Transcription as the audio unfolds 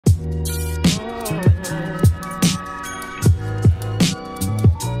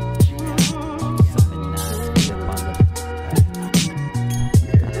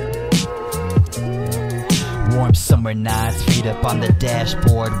Warm summer nights, feet up on the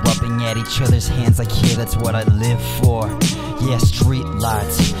dashboard, rubbing at each other's hands like, yeah, that's what I live for. Yeah, street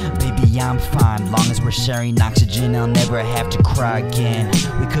lights, baby, I'm fine. Long as we're sharing oxygen, I'll never have to cry again.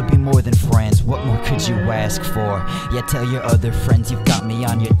 We could be more than friends, what more could you ask for? Yeah, tell your other friends you've got me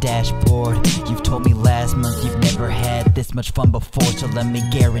on your dashboard. You've told me last month you've never had this much fun before, so let me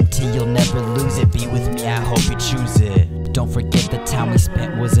guarantee you'll never lose it. Be with me, I hope you choose it. Don't forget the time we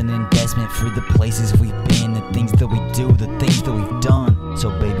spent was an investment for the places we've been, the things that we do, the things that we've done. So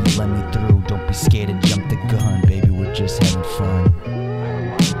baby, let me through, don't be scared to jump the gun. Baby, we're just having fun.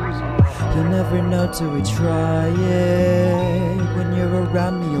 You'll never know till we try it. When you're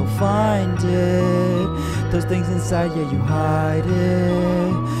around me, you'll find it. Those things inside, yeah, you hide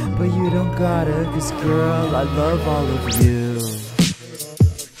it, but you don't gotta, cause girl, I love all of you.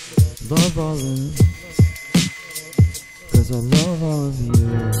 Love all of you, cause I love all of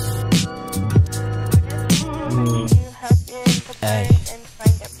you. Hey.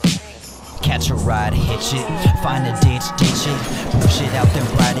 Catch a ride, hitch it, find a ditch, ditch it, push it out, then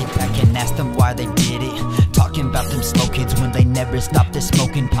ride it back and ask them why they did it. Talking about them slow kids when they never stop their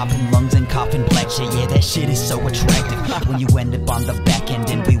smoking, popping lungs and coughing black shit. Yeah, that shit is so attractive. When you end up on the back end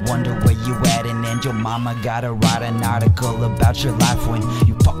and we wonder where you at, and your mama gotta write an article about your life when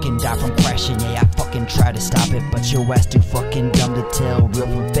you fucking die from crashing. Yeah, I fucking try to stop it, but your ass too fucking dumb to tell real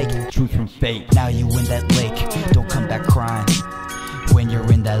from fake, truth from fake. Now you in that lake, don't come back crying. When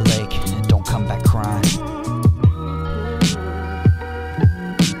you're in that lake, don't come back crying.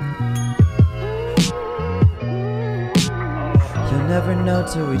 You'll never know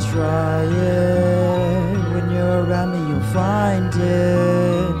till we try it. When you're around me, you'll find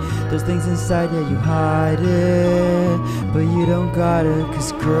it. Those things inside, yeah, you hide it, but you don't gotta,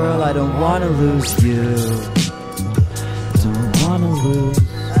 cause girl, I don't wanna lose you. Don't wanna lose.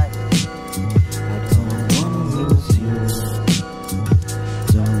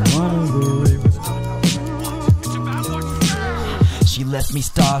 She left me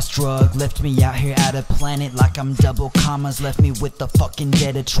starstruck, left me out here at a planet like I'm double commas, left me with the fucking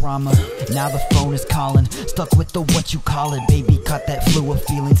dead of trauma. Now the phone is calling, stuck with the what you call it, baby, caught that flu of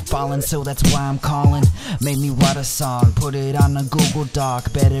feelings falling, so that's why I'm calling. Made me write a song, put it on a Google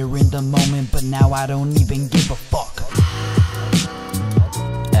Doc, better in the moment, but now I don't even give a fuck.